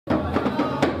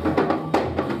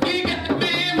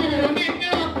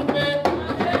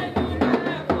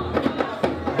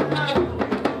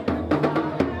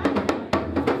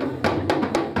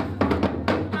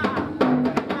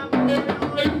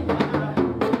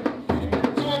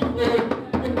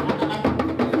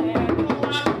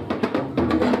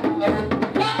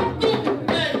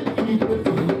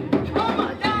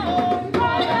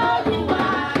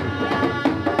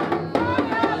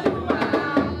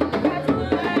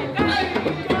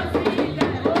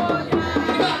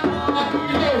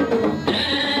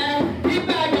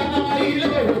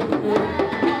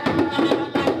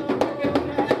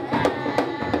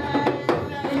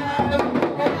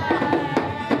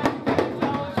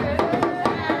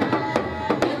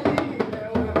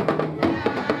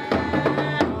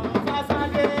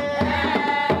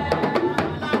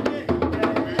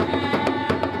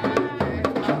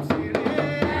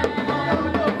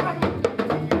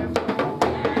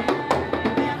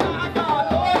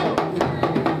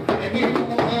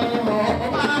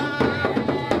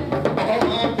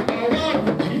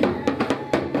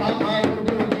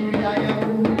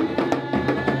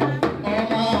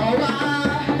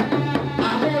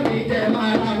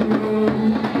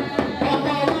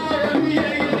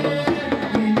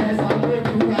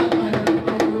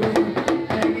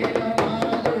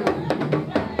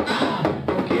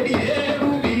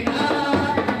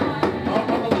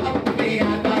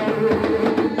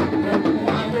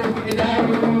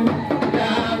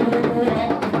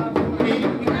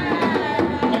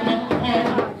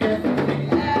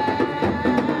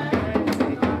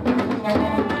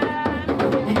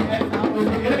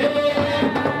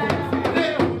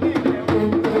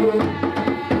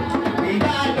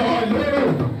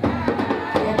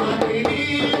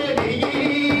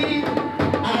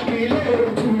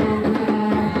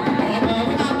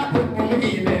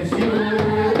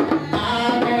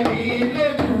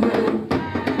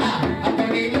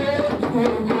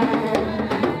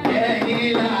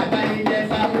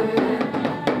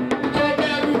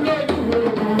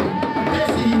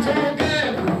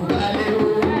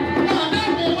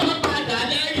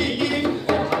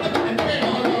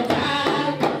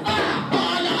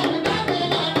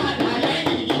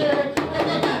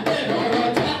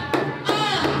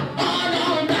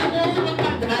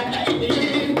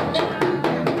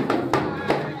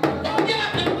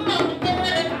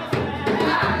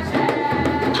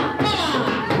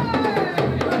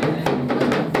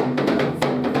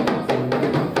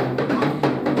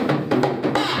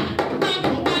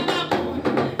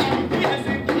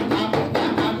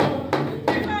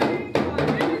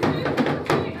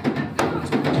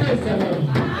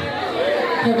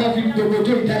gbogbo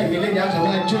tó ìdá ìmílẹ̀ ní àkàwà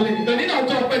ìjọlé ìgbẹ̀ni náà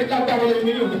jọ pẹ́ lágbára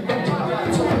mílíọ̀nù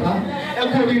nígbà ẹ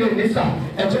kú oríire nísà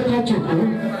ẹ jẹ́ ká jókòó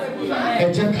ẹ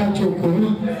jẹ́ ká jókòó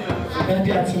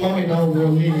Daddy àti Mommy náà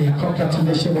wọlé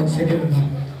congratulations once again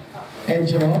ẹ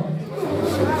jọ̀ọ́.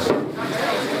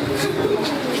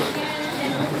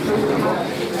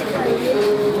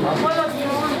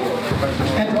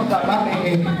 Ẹ̀gbọ́n bàbá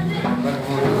mi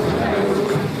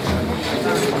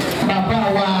bàbá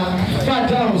wa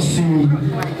Fàdáhùnsì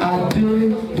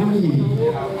Adédọ́yè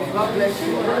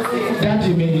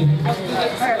Daddy mi.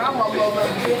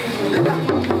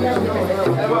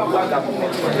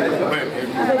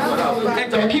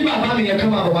 Ẹ̀jọ̀ kí bàbá mi yẹn ká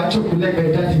máa wá jókòó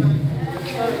lẹ́gbẹ̀ẹ́ Daddy mi.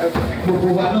 Gbogbo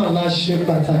wa náà la ṣe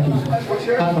pàtàkì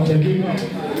àtọ̀tẹ̀kí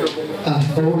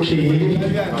okay.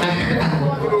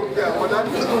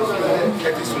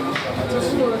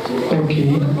 Okay,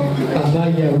 bàbá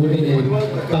ìyàwó nìyẹn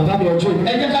bàbá mi ọjọ́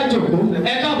ẹ jẹ́ ká jókòó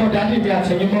ẹ káàbọ̀ Daddy mi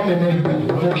àtẹ̀yìn mọ́ mi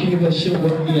mo kí n lè ṣe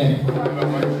wọ́n yẹn.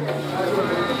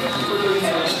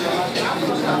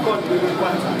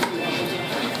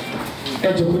 Ẹ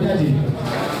jókòó Daddy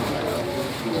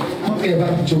ẹ bá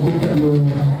jókòó pẹ̀lú.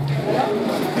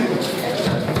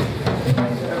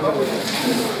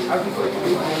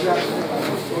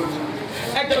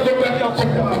 Ẹjọ́ gbogbo ẹbí ọkọ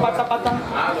pátápátá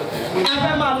a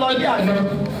fẹ́ máa lọ ilé àná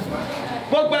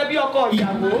gbogbo ẹbí ọkọ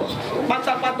ìyàwó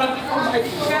pátápátá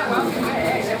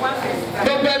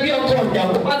gbogbo ẹbí ọkọ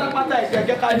ìyàwó pátápátá ẹ̀jẹ̀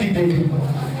jẹ́ ká dìde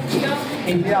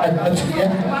ilé àná ti yẹ.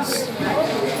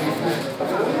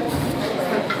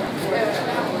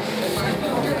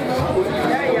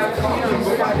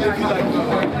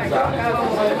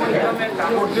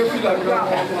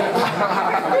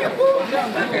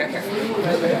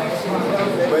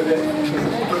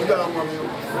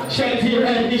 Ṣètì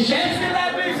rẹ̀dí ṣètì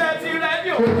rẹ̀dí ṣètì rẹ̀dí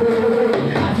o.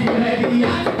 Àti rẹ̀dí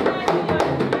yá.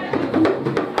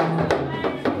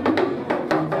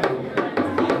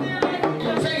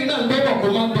 Sẹ́yìn náà gbọ́dọ̀ kó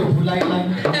máa ń dòwú láíláí.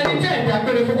 Ẹni tẹ́ ẹ̀dá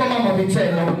péré fún kọ́má mọ̀ mi tẹ́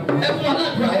ẹ lọ. Ẹ fún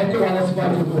aládùúrà ẹ kó wa lọ sí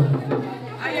wájú kọ.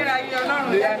 Ayérayé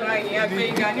Ọlọ́run ìyanu àyìn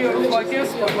àgbéyìnká ní orúkọ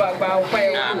Jésù Olúwàgbà ọpẹ́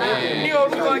wa ní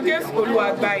orúkọ Jésù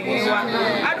Olúwàgbà ìyìn wa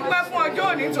a dúpẹ́ fún ọjọ́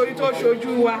òní nítorí tó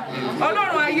ṣojú wa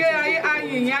Ọlọ́run ayérayé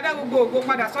àyìn adá gbogbo ògo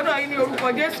padà sọ́dọ̀ yín ní orúkọ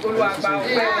Jésù Olúwàgbà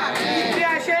ọpẹ́ wa bí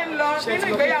a ṣe ń lọ nínú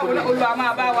ìgbéyàwó Olúwa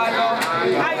máa bá wa lọ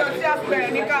ayọ̀ tí a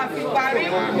bẹ̀rẹ̀ ní ká fi parí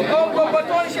ohun gbogbo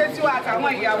tó ń ṣe tiwa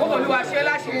àtàwọn ìyàwó Olúwa ṣe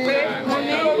láṣẹ pé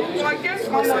ní orúkọ Jésù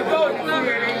ọmọ ọjọ́ òní fún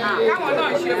rere káwọn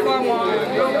náà ṣe fọ́ wọn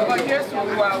lórúkọ Jésù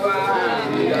Olúwa wa.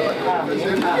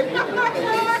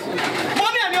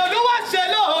 Mọ́mí ẹ̀mí Olúwa ṣe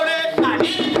lóore àní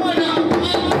ìmọ̀nà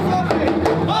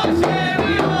ó ṣe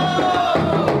rí o.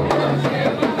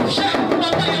 Ṣé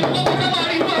ọgbà yẹn ló kọ́ máa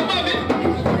rí inú ọgbà mi?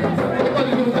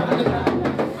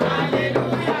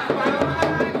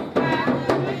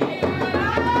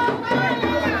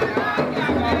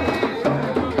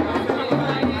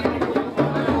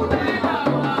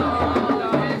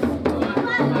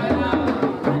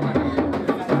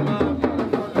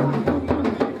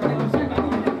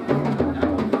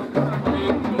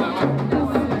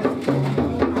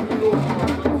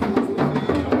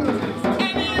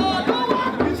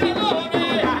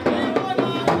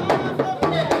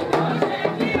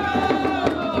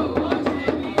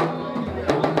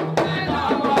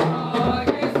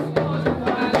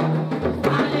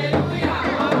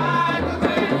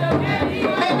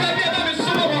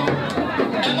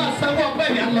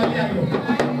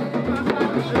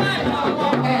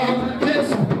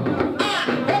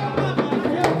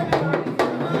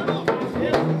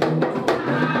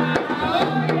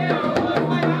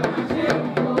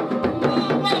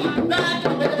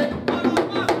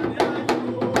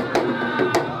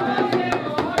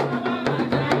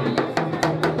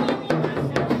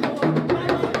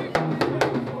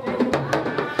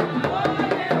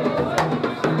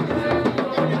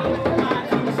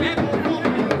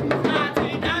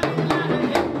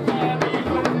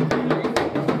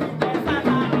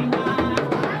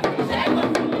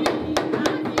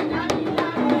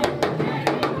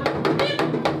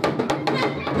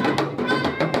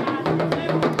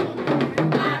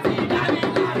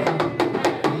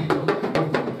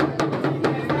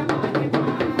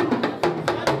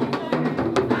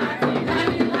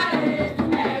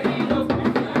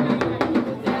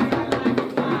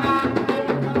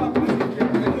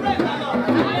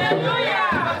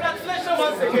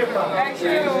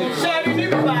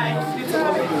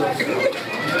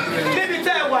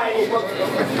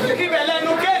 Ibẹ̀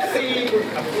lẹ́nu kéèsì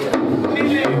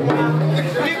nílé wa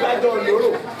nígbàjọ lóró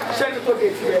ṣẹ́ni tó lè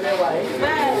ti bẹ̀rẹ̀ wà yìí.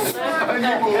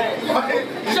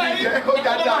 Ṣẹ́ni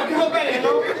ọlọ́wà dúró bẹ̀rẹ̀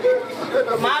lọ.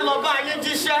 Màá lọ bá yín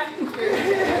jíṣẹ́.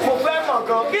 Mo fẹ́ mọ̀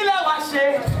gan. Kí lẹ wá ṣe?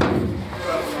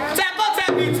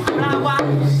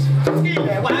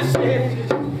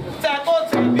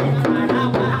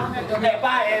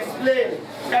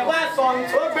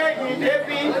 gbé yìí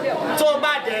débi tó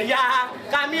bá dẹ̀ ya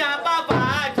kàmí àbábà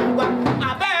àjùwà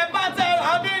àbẹ́ bá tẹ̀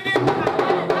ọdún ní.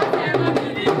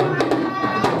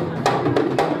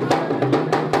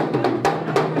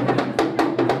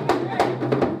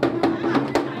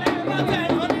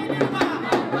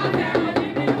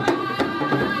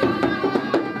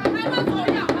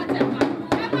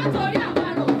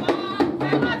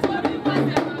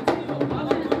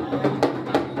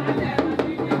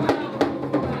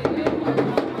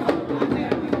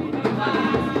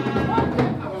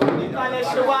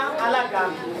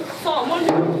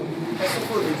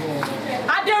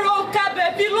 Adérónkẹ́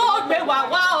bèbí ló gbé wá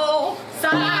wá o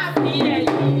sáàfì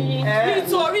ẹ̀yìn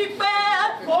nítorí pé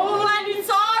òun lẹni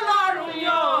tó lọ́rùn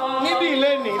yàn níbi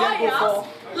ilé ní ìdẹ́gbòfọ́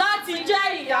láti jẹ́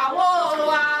ìyàwó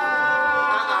wa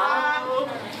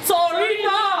torí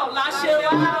náà la ṣe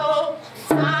wá o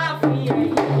sáàfì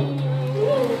ẹ̀yìn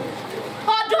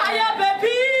ọdún ayé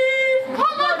bèbí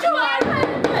ọmọdún ayé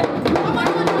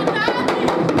ọmọdún dáàbì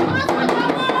ọmọdún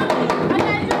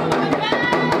ayé ìlú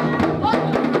ayé.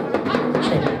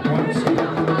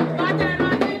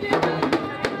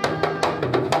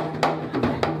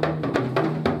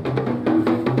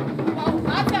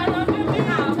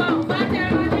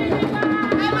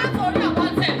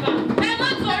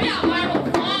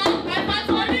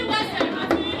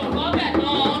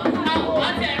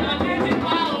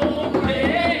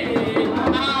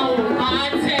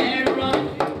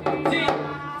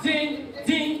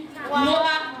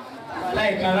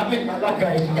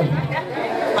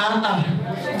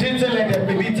 Didn't let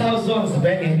them be thousands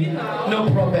begging, no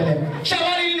problem.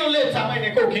 Shawari no later when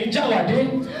they cook in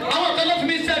Jawadi. I want to love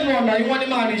me said no, you want to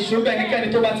marry sugar and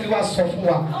get to what it was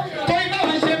software. For if I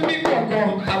was a big one,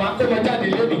 I want to go down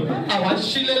the lady, I want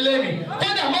Shile Lady. What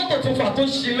I want to Fatu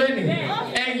Shileni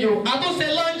and you, I don't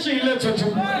say lunch in little to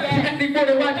and the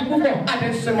body want to go and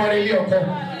then Samari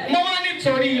Yoko. No one need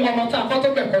to read on my top of the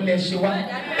Coleshiwa.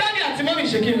 Daddy, mommy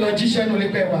shaking logician will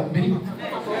be one be.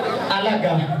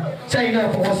 Alaga.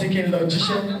 China for seeking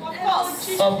logician.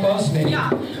 Of course, man. Yeah.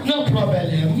 No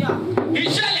problem. Yeah.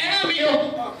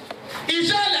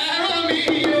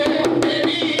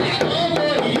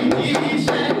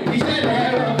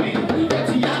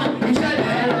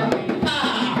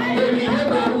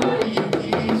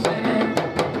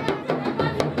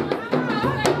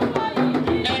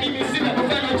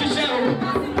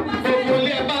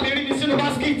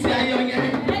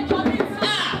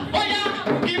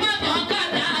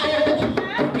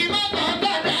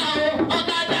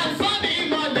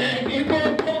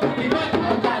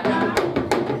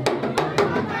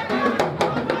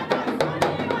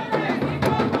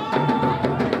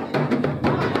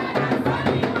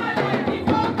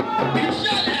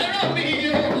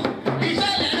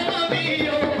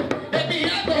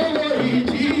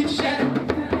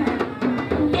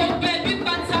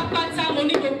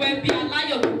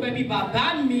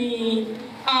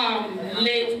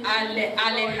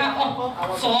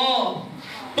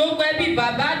 Gbogbo ẹbí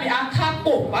bàbá mi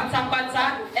AKAPO pátápátá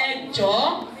ẹ jọ̀ọ́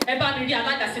ẹ bá mi rí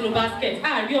alága sínú basket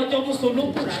àárí ọjọ́ mú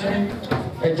solókù rárá.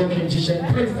 Ẹ jẹ́ kí n jíṣẹ́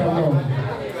praise the Lord.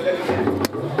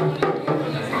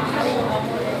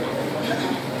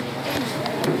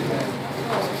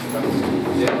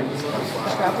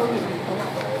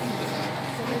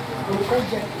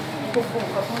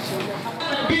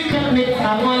 Bí kan ní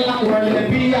àwọn aláwọ̀lẹ̀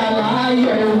bí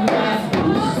aláyọ̀ ọ̀gá.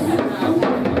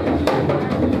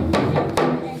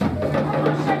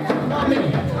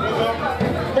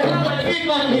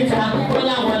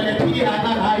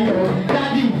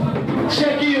 Daddy, ṣé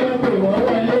kí o pè wọ́n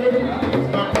wọlé?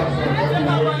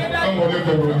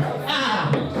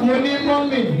 Mo ní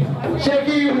mọ́mì, ṣé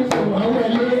kí o pè wọ́n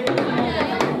wọlé?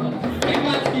 Ẹ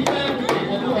má ti fẹ́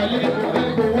ìwọ̀n wọlé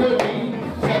gbowó ní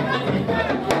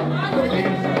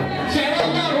ṣe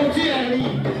ọlọ́run tí ẹ rí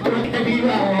ẹbí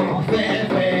àwọn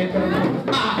fẹ́ẹ́fẹ́ tó.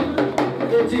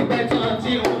 Ó ti pẹ́ tán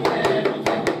tí ó fẹ́.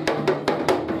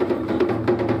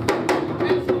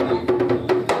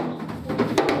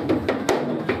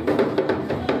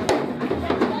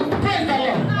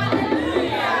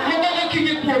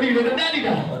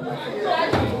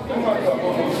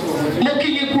 Mo kí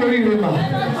yín kú oríire mà.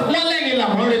 Wọ́n lẹ́yìn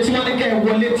làwọn retí wọ́n ní kẹ́ ẹ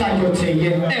wọlé tayọ̀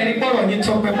tẹ̀yẹ. Ẹ̀rí pọ̀rọ̀ yín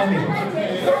tọ́pẹ́ mọ́ mi.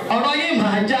 Ọ̀rọ̀ yín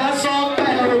máa já sọ́pẹ́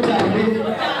ọjà rẹ̀.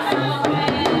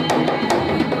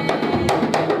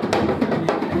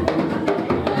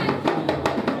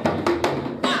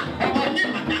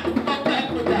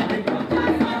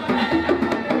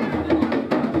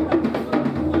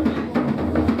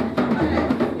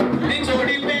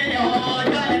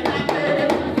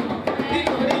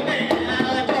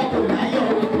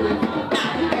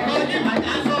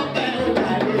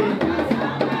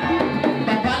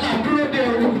 Bàbá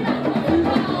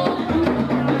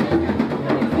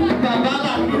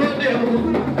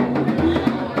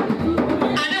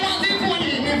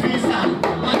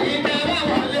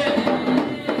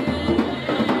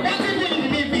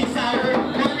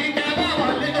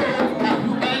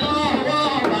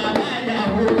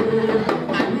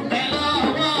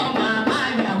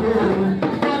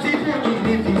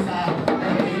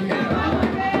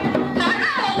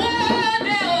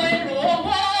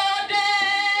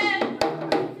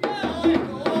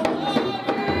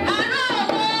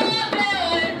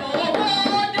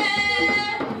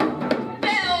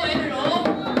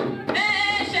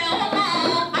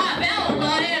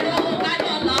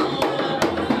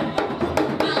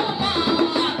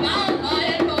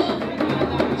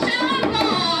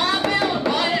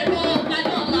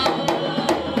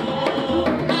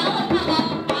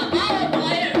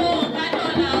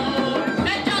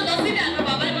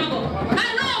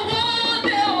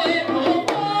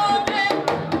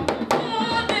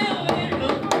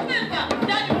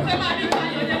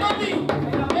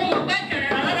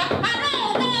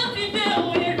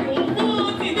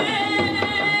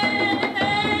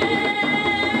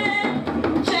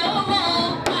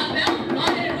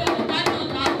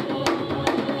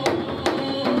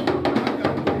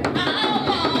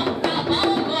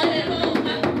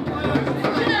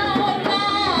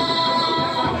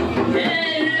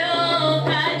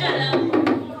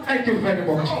Thank you very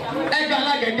much. Ẹgbẹ́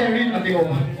alágẹ̀gẹ̀ rí ìrìnàdé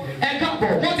ọ̀ma. Ẹ káàbọ̀,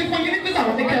 wọ́n ti fún yín ní písà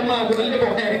wọn ní kẹ́ ẹ máa wọlé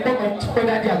lébọ̀ ẹ̀rí pọ́nà tó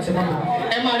dáadé àti mọ́nà.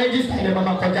 Ẹ máa rẹ́gísítà ẹ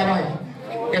máa kọjá báyìí.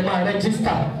 Ẹ máa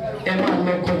rẹ́gísítà ẹ máa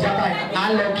lọ kọjá báyìí. À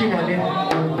ń lọ kí wọ́n lé.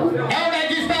 Ẹ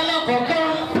rẹ́gísítà lọ́kọ̀ọ̀kan.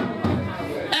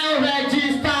 Ẹ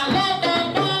rẹ́gísítà lọ́kọ̀ọ̀kan.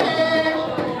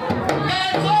 Ẹ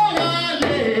tó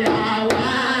wọlé àwa.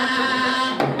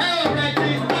 Ẹ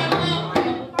rẹ́gísítà lọ́kọ̀ọ̀kan.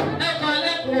 Ẹ kọ́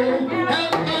lẹ́kọ̀ọ́. Ẹ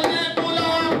kọ́ lẹ́kọ̀ọ́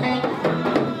lọ́wọ́ kan.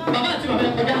 Bàbá àti bàbá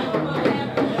ẹ kọjá.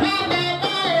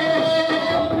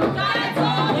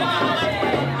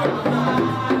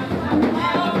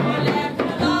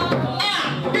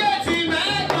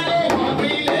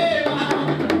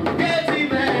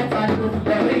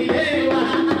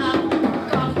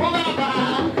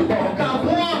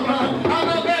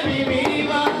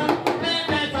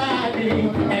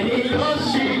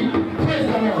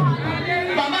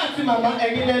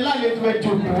 Ẹ̀yin lẹ lálejò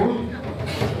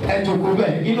ẹ jókòó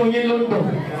bẹ́ẹ̀ inú yín ló ń dùn.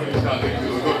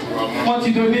 Wọ́n ti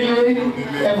do nílé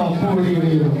ẹ máa kú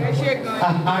oríire o.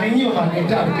 Àárín yìí ò máa ní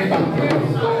dàrú nígbà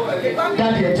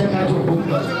dáàdi ẹ jẹ́ ká jókòó.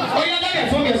 Ó yẹ lẹ́yìn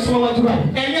fún mi sún wọn dúró.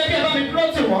 Ẹ̀yin ẹbí ẹ bá mi dúró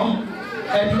tì wọ́n.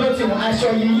 Ẹ dúró tì wọ́n aṣọ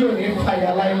yìí yóò ní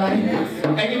fàyà láéláé.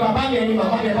 Ẹ̀yin bàbá mi ẹ̀yin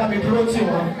màmá mi ẹ bá mi dúró tì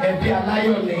wọ́n. Ẹbí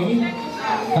aláyọ̀ nìyí.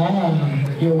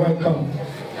 You're welcome.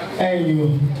 Ẹ̀yin o.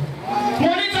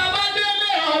 Mo ní ta bá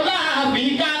délé ọ̀la àbí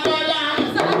ká kọ́lá.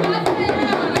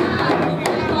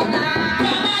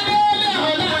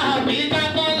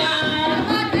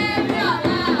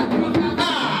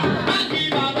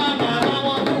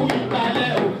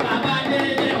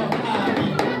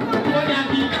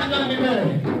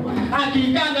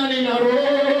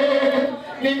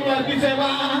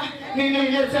 Nínú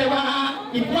ilé tẹ wá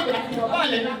ìgbọ́dọ̀ àti ọ̀bá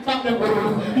lẹ̀ ní sáfẹ́ kòrò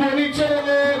mo ní tó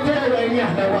bẹ̀rẹ̀ ẹ̀yìn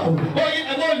àtẹwà o ó yẹ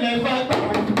ẹ̀wọ́ lẹ̀ bá gbà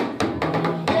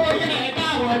o ó yẹ ẹ̀ka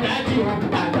àwọn dájú o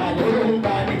àgbà ló ń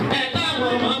bá ní ẹ̀ka àwọn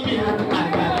ọmọ mi o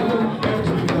àgbà ló ń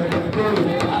tọ́jú ìgbọ̀dọ̀ tó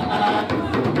yẹ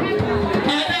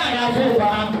ẹ̀dá àrà fún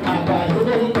wa àgbà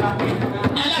ló ń bá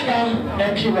alága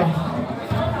ẹ̀kí wa.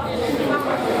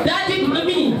 Daddy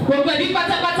mami gbogbo ẹbí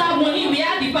pátápátá mo ní we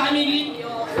are the family.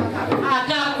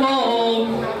 AKAPO,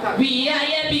 we are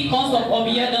here because of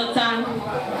your daughter.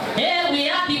 Hey, we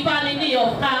are the family of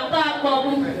AKAPO.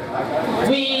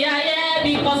 We are here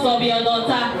because of your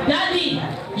daughter. Daddy,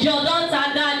 your daughter,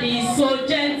 daddy is so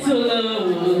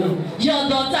gentle. Your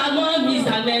daughter, mom is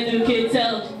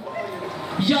uneducated.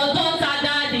 Your daughter,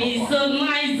 daddy is so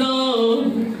nice.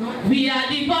 We are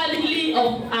the family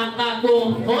of AKAPO.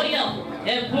 Oh yeah,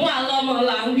 ẹ̀fún àlọ́mọ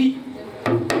là ń wí.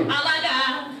 Alága,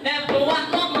 ẹ̀fún wa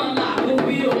lọ́mọ là ń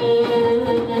wí o.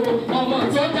 Ọmọ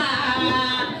tó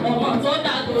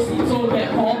dáa tó sì tún rẹ̀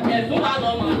kọ́. Ẹ̀fún wa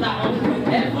lọ́mọ là ń wí.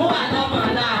 Ẹ̀fún wa lọ́mọ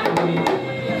là ń wí.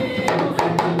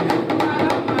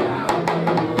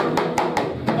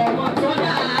 Ọmọ tó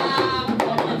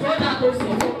dáa tó sì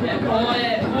tún rẹ̀ kọ́.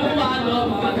 Ẹ̀fún wa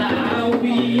lọ́mọ là ń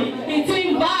wí. Ìtì ń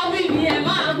bá wí ni ẹ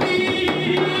máa wí.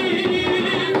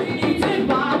 Ìtì ń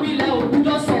bá wí lẹ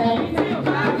òkúdọ̀ sọ.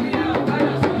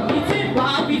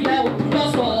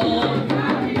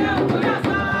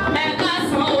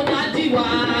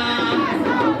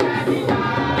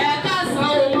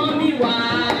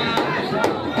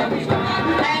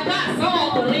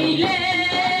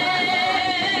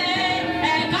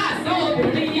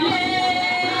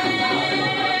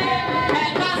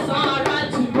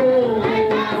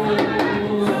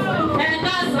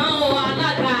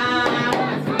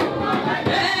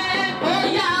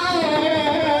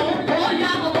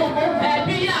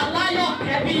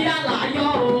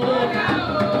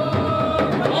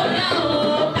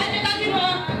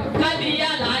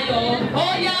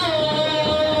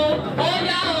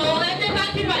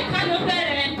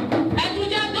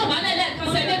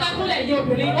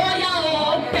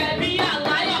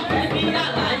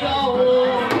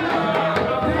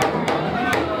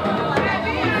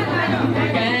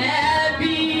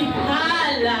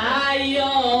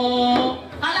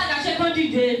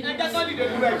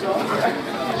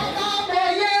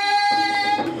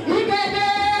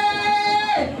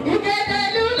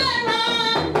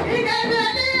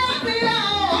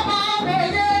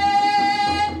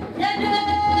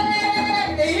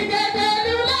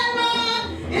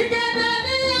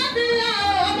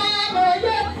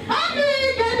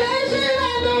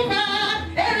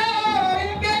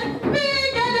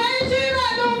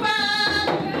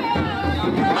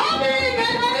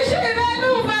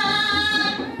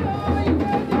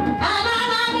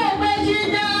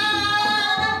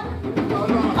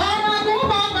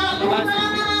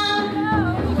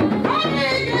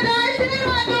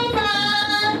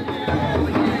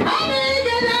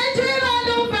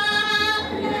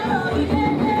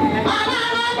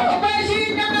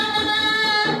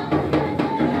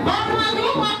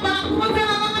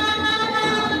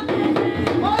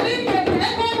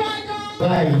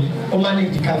 ó máa ní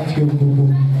ìdíkà fi gbogbo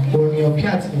orin ọ̀pẹ́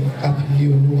àti àfìlẹ̀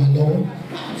Olúwa lọ́wọ́.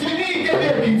 Ti ní ìkéde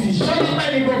Èkìtì ṣọ́lọ́pẹ́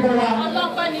ní gbogbo wa.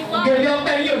 Gèlè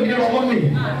ọpẹ́ yóò ní ọmọ mi.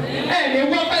 Ẹ ní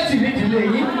wọ́n pẹ́ tì nídìílé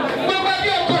yìí. Gbogbo bí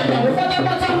ọkọ ìyàwó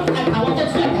pátápátá àtàwọn tó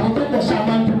ti àtàwọn tó pọ̀ ṣá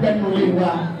máa ń dúpẹ́ nínú ilé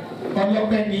wa.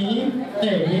 Ọlọ́pẹ́ ní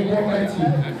ẹ̀ ní wọ́n pẹ́ tì.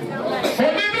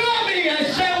 Òmìnira mi yẹn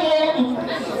ṣẹ́ wọn.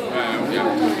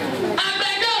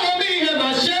 Agbẹjọ́rò mi yẹn mà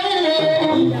ṣẹ́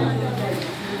wọn.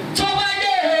 Tó bá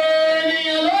yẹ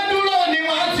ènìyàn ló dúró ni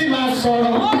wọ́n ti máa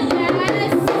sọ̀rọ̀.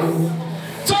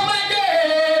 Tó bá yẹ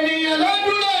ènìyàn ló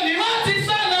dúró ni wọ́n ti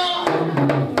sọ̀rọ̀.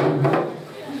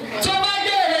 Tó bá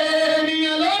yẹ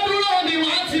ènìyàn ló dúró ni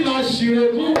wọ́n ti máa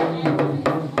ṣìrègùn.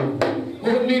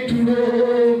 Onídùúró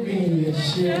mi yẹn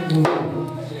ṣẹ́ wọn.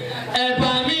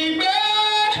 Ẹ̀bà mi gbé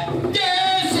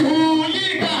Jésù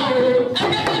yíká o.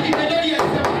 Akẹ́kọ̀ọ́ mi gbé lórí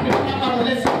ẹsẹ̀ wà ní ọ̀nà àwọn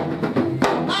lẹ́sẹ̀.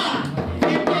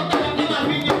 Ìgbọ́ ọ̀gá mi máa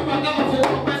fi yí fún ọ̀gá fún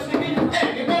ọ̀pẹ sí mi.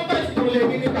 Ìgbọ́ ọ̀pẹ sì tó lè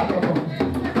ní nígbà kọ̀ọ̀kan.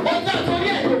 Ó tà torí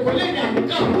ẹ̀ ló kò lè ní àmì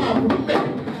káwọn máa wù ú bẹ̀.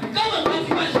 Káwọn máa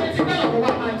ti máa ṣe tí káwọn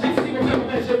wá máa jí sí mo fẹ́ mo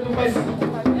fẹ́ ṣe tó fẹ́ sí.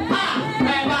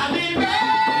 Ẹ̀bà mi gbé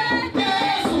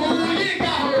Jésù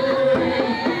yíká o.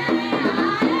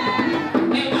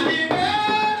 Ẹ̀bà mi gbé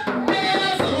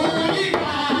Jésù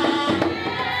yíká.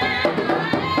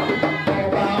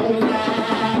 Ọba ọlá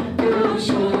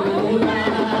òṣòlá.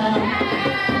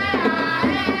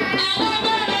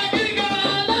 Alágbára gíga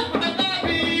alápàtà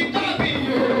bí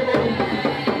kábíyò.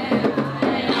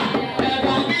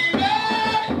 Ẹ̀bà mi gbé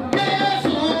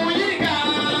Jésù yíká.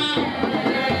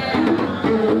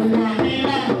 Òun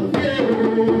àmìlà ń gbé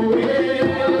òye.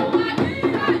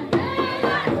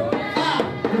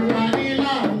 Òun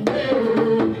àmìlà ń gbé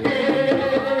òye.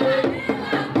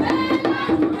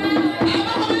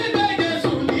 Àwọn mi gbé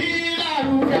Jésù ní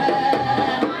lárugẹ.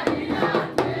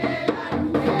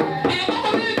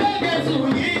 Àwọn mi gbé Jésù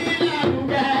ní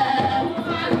lárugẹ.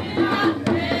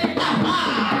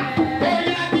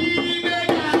 Bóyá bí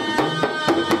gbéga.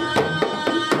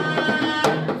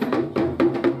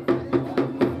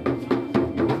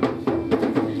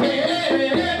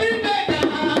 Èrè bí gbéga.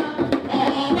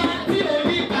 Ọba tí ò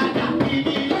ní padà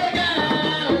ìdí ló jẹ́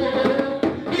o.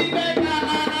 Bí gbéga.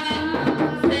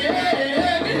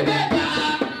 Èrè bí gbéga.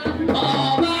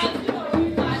 Ọba tí ò ní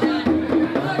padà ìdí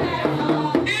ló jẹ́ o.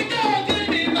 Ìjọ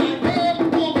òkìrì máa tó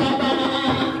kú bàbá.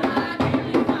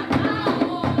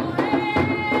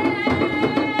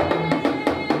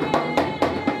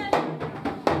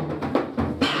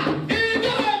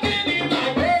 Ìjọ òkìrì máa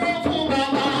tó fún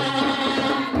bàbá.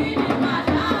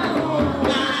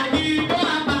 Àyíjọ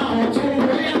àbá ọ̀tún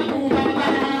lóyà fún bàbá.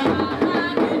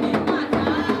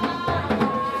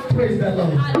 Praise the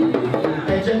Lord.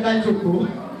 Ẹ jẹ́ ká jókòó.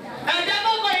 Ẹ jẹ́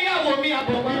kọ́kọ́ ìyàwó mi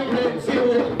àbọ̀ wá ń retí o.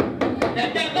 Ẹ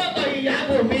jẹ́ kọ́kọ́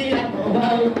ìyàwó mi àbọ̀ wá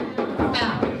o.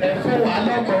 Ẹ fún wa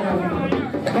lọ́kọ̀ọ́ o.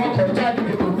 Lọ́kọ̀ọ́ jáde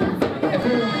o. Ẹ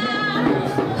fún wa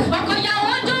lọ́kọ̀ọ́. Ọkọ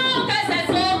ìyàwó jó kẹsẹ̀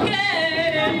sókè.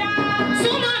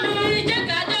 Súnmọ́ mi jẹ́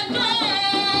ká jọjọ́.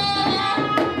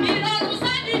 Ìrọ̀rùn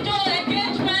sádìjọ́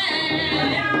engagement.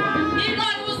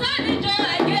 Ìrọ̀rùn sádìjọ́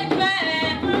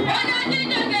engagement. Bóyá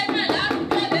jíjọ́ engagement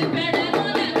lárúkọ lè bẹ̀rẹ̀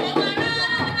lọ́lẹ̀ tó máa rá.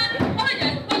 Bóyá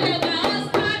ìpínlẹ̀ wa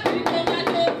Oscar bí kò máa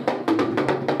jó.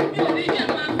 Mi ò ní jẹ́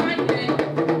máa fà jẹ́.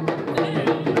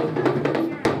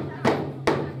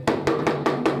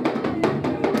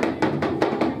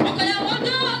 Ọkọ ìyàwó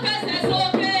jó kẹsẹ̀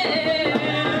sókè.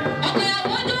 Ọkọ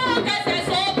ìyàwó jó kẹsẹ̀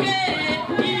sókè.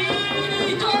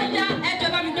 Ìjọ ya ẹjọ́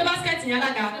bá mi gbé báskẹ̀tì yẹn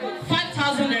alága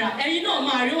 5,000 naira. Ẹyin náà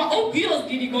máa rí wa. Ó bí òsì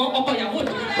gidi gan ọkọ ìyàwó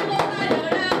jó.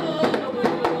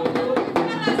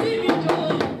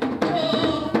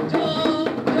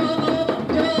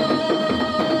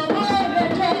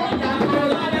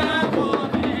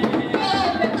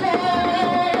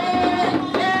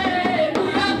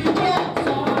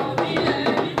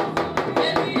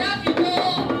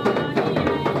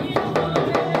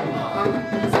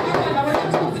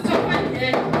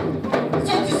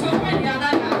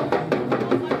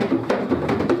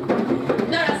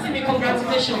 Dára sí mi,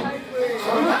 congratulations.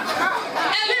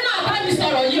 Ẹni náà bá mi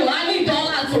sọ̀rọ̀ yìí o, a ní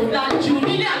dọ́là tó dájú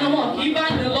nílé àná wọn kì í bá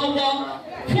ní lọ́wọ́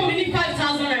fún mi ní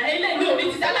 5,000 naira. Eléyìí ò ní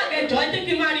ti alágẹjọ ẹ jẹ́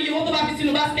kí n máa rí owó tó bá fi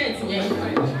sínú báskẹ̀tì yẹn.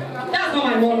 That's not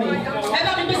my money. Ẹ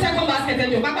bá mi gbé second basket ẹ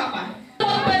jọ pápápá.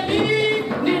 Wọ́n pè mí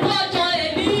nínú ọjọ́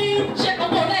èmi ṣe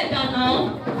ọmọ rẹ̀ dáná.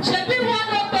 Ṣé bí wọ́n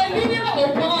lọ pè mí ní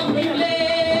òpin mi lé?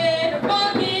 Pọ́n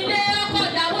mi lé ọkọ̀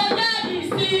ìyàwó yá mi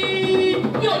sí.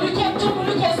 Mi ò ní kó tó mo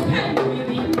ní kó spend mi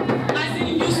ni. As in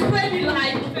you spray me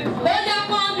like. Ó yá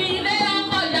pọ́n mi lé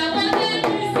ọkọ̀ ìyàwó yá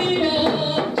mi sí o.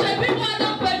 Ṣé bí wọ́n lọ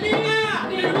pè mí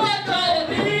nínú ọjọ́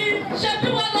èmi? Ṣé bí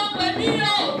wọ́n lọ pè mí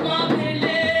òpin mi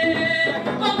lé?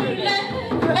 Pọ́n mi lé.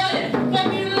 Pọ́n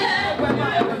mi lé.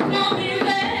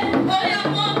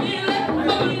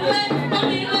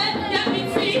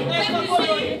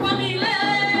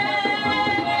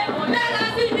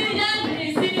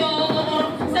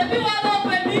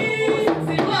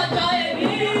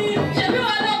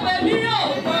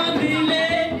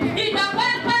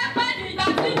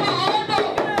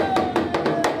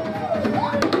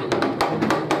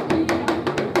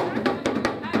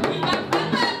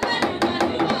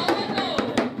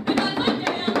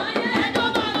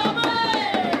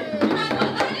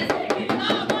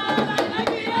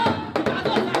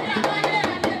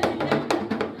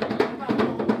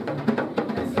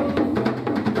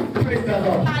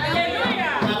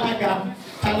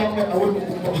 ìyàwó mi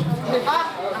púpọ̀.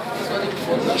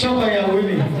 Ṣọ́kọ̀ ìyàwó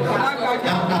mi.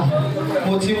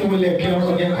 Mo ti ń wulẹ̀ kí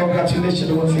ọ̀rọ̀ yẹn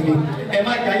congratulations once again. Ẹ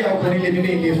má gbáyà ọkùnrin lèmi ní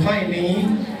ilé fáìn ní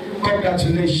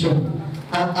congratulations.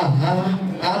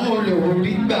 Àánú olówó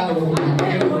rí gbà wò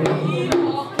ẹ̀rọ rí.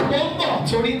 Ó ń bọ̀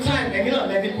torí time ẹ̀mí náà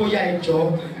lẹ́ni kó yá ẹjọ́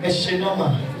ẹ ṣe nọ́mà.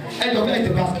 Ẹ jọ bẹ́ẹ̀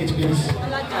the basket please.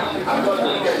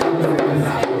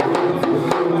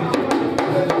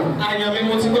 Àyàn mi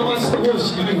mo ti gbọ́ wá sí owó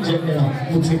òṣèlú ìjẹ̀mẹ̀rà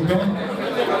mo ti gbọ́.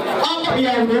 Ọkọ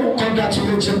ìyàwó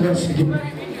congratulations once again.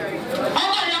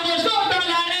 Ọkọ ìyàwó sọ́ọ̀dọ̀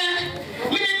la rẹ̀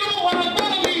nínú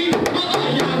ọgbọ́n mi. Ọkọ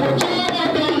ìyàwó sọ́ọ̀dọ̀ la.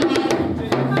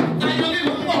 Àyàn mi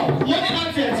mo ń bọ̀ mo ní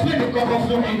láti explain kọ́kọ́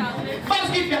fún mi.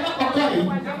 Basket yẹn lákọ̀ọ́kọ́ yìí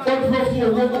ó dúró fún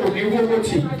owó kò ní owó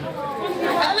tì.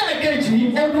 Ẹlẹ́ẹ̀kejì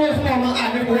ó dúró fún ọmọ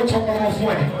àdébò tó ọmọ fún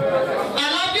ẹ.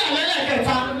 Àlàáfíà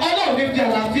lẹ́lẹ́kẹta ọlọ́run ní fi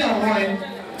àlàáfíà wọn ẹ.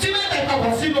 Tí mẹ́tẹ̀ẹ̀ta wà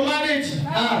sínú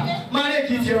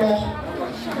márèjì ti rọ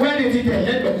wẹ́ẹ̀dì ti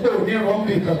tẹ̀lé gbẹ̀pẹ̀ òní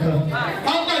rọ́ǹbì kankan.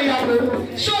 Ọkọ ìyàwó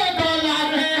ṣóòdọ̀ la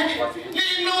rẹ̀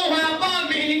nínú àbọ̀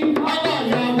mi. Ọkọ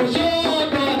ìyàwó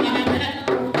ṣóòdọ̀ la rẹ̀.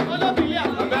 Olóbìnrin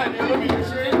àgbà ni olóbìnrin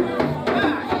ṣe.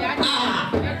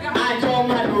 Àjọ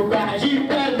màlúgbà yìí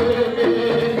pẹ̀lú ebe.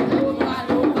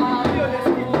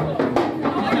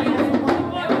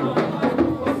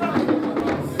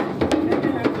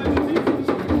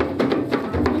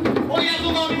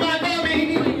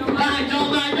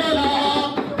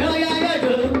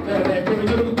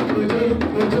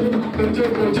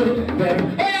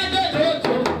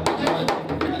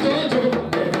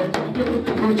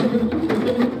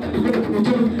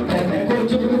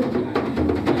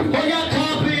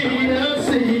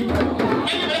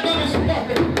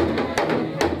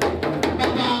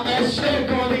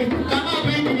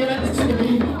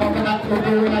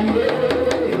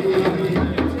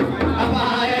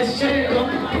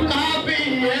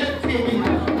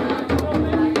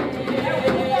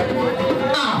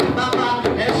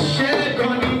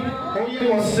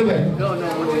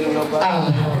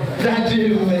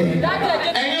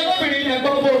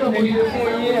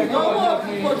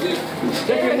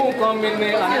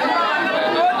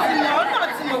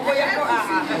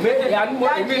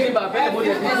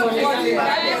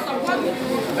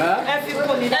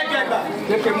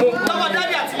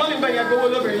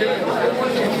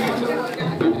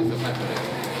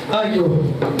 Ayo,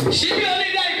 ṣíbí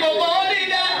onídàá ìgbòho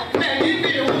onídàá lẹ́yìn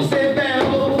bí òun ṣe bẹ́ẹ̀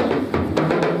o.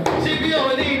 Ṣíbí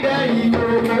onídàá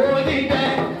ìgbòho onídàá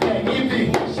lẹ́yìn bí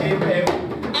òun ṣe bẹ́ẹ̀ o.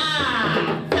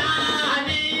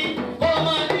 Tani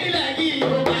ọmọ nílẹ̀ yìí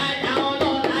ò bá yà ọ́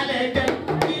lọ́la lẹ́jẹ̀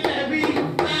nílẹ̀ bí.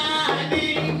 Tani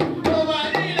ọmọ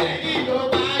nílẹ̀ yìí ò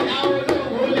bá yà ọ́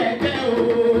lọ́wọ́ lẹ́jẹ̀ o.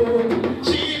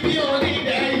 Ṣíbí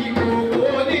onídàá ìgbòho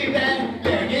onídàá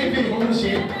lẹ́yìn bí òun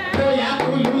ṣe bóyá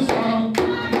kúlù sọ.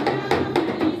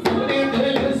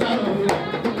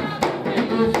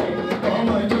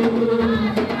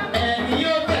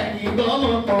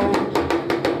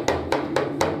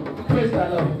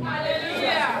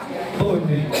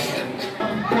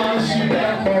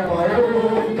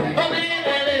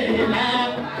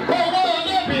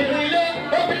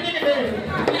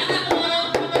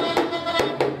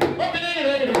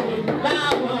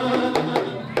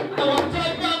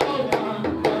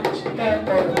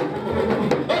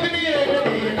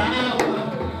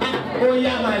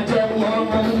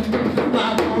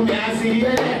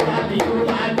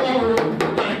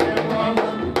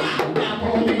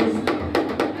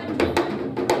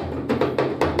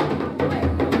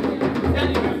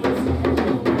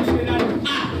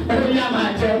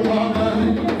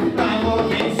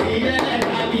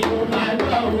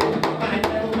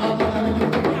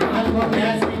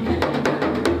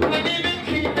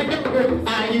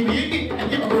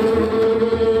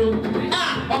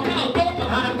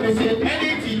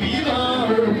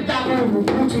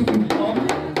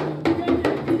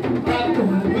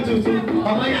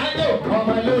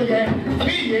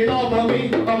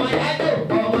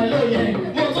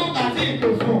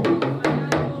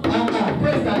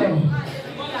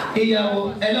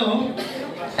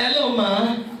 Hello ma,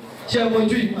 ṣe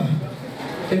mojú ìmọ̀,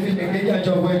 èmi lè gbé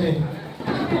yàjọ wedding.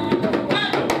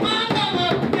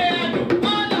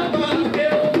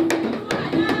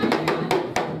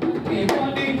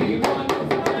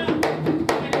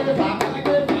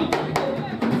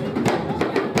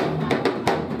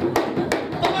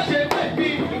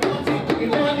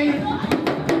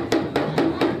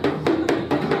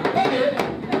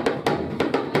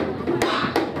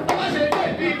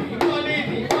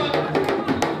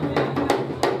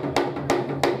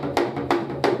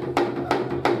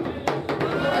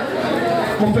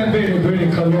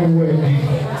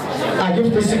 Are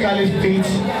you physically fit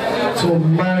to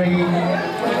marry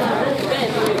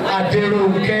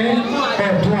ADERONKE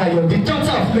ODUNAYO, the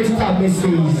daughter of Mr. and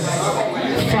Mrs.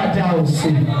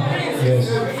 FADAHUNSI. Yes.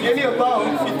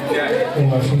 In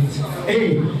my feet. Hey,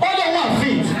 all on 1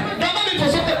 feet. Now, let me for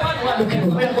something. Look at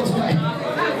me.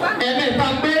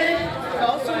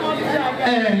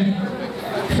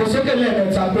 For second level,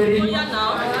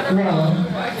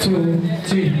 1, 2,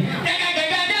 3.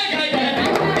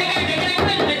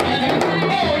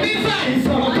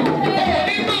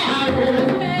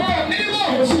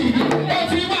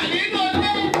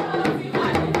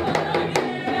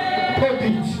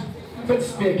 Let's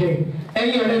speak again.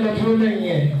 Any other problem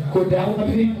here? Go down a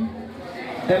bit.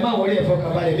 The man will have for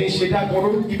about a shade that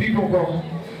go if you go wrong.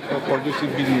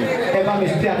 Ever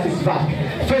mistake is back.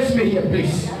 First me here,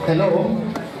 please. Hello.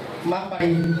 Mama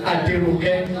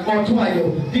ADERONKE ODUNAYO,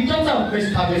 the daughter of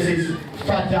Mr. and Mrs.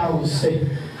 FADAHUNSI.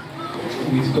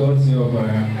 With God's help, I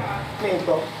am.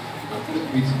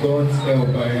 With God's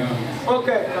help, I am.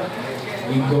 Okay.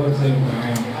 With God's help, I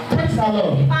am. Praise the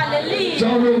Lord. Hallelujah.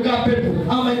 John will capable.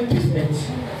 How many business?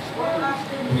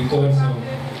 With God's help,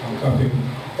 I'm capable.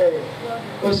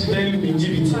 What's the name in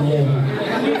Jibiti?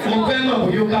 Mopema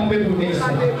will you capable nation?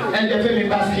 And the family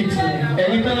basket.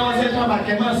 And you can also say, "Come back,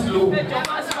 slow."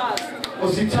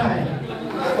 What's the time?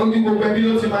 Only go where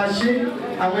you to machine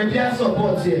and when they are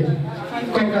support here.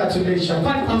 Congratulations.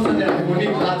 5,000 naira will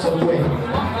need lots of way.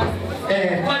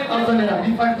 5,000 naira,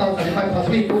 5,000,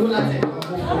 5,000. We go at it.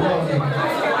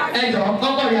 And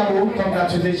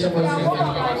congratulations once again.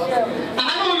 I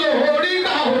don't know who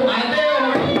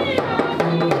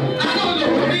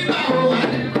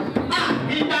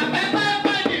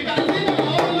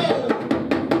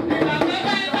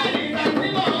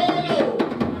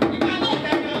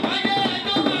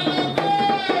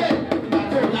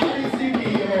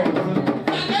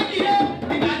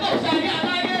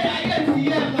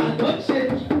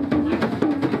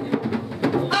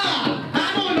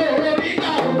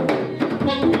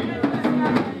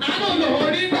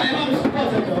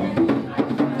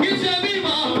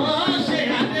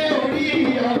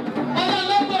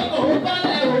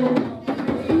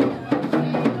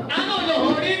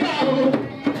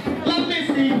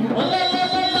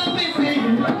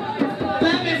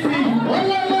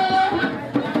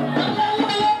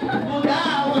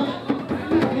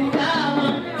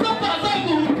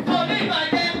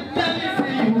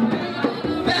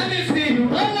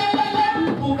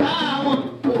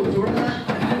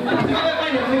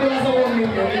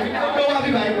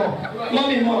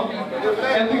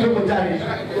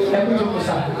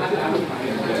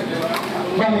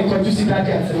Mommy, could you see that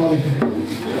cat? Mommy.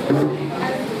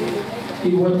 He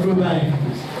won't go by.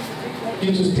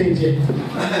 You to stay there.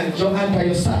 Your hand by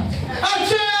your side.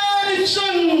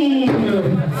 Attention!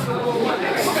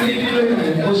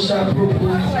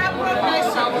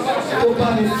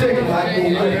 Over mistake, man,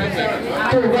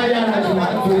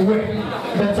 go away.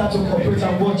 Better to cooperate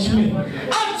and watch me.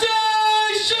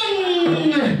 Attention!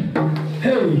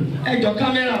 Hey, your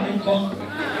camera,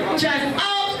 check out.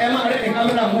 Emma,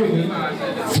 camera moving.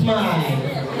 Smile.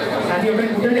 And you're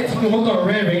ready to let me walk on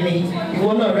ready. You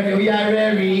want to ready? We are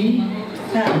ready.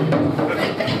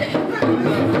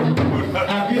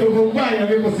 Have you go by? Have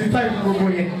you go see time to go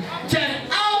in? Check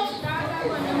out.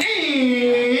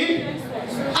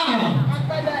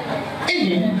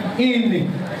 In. In.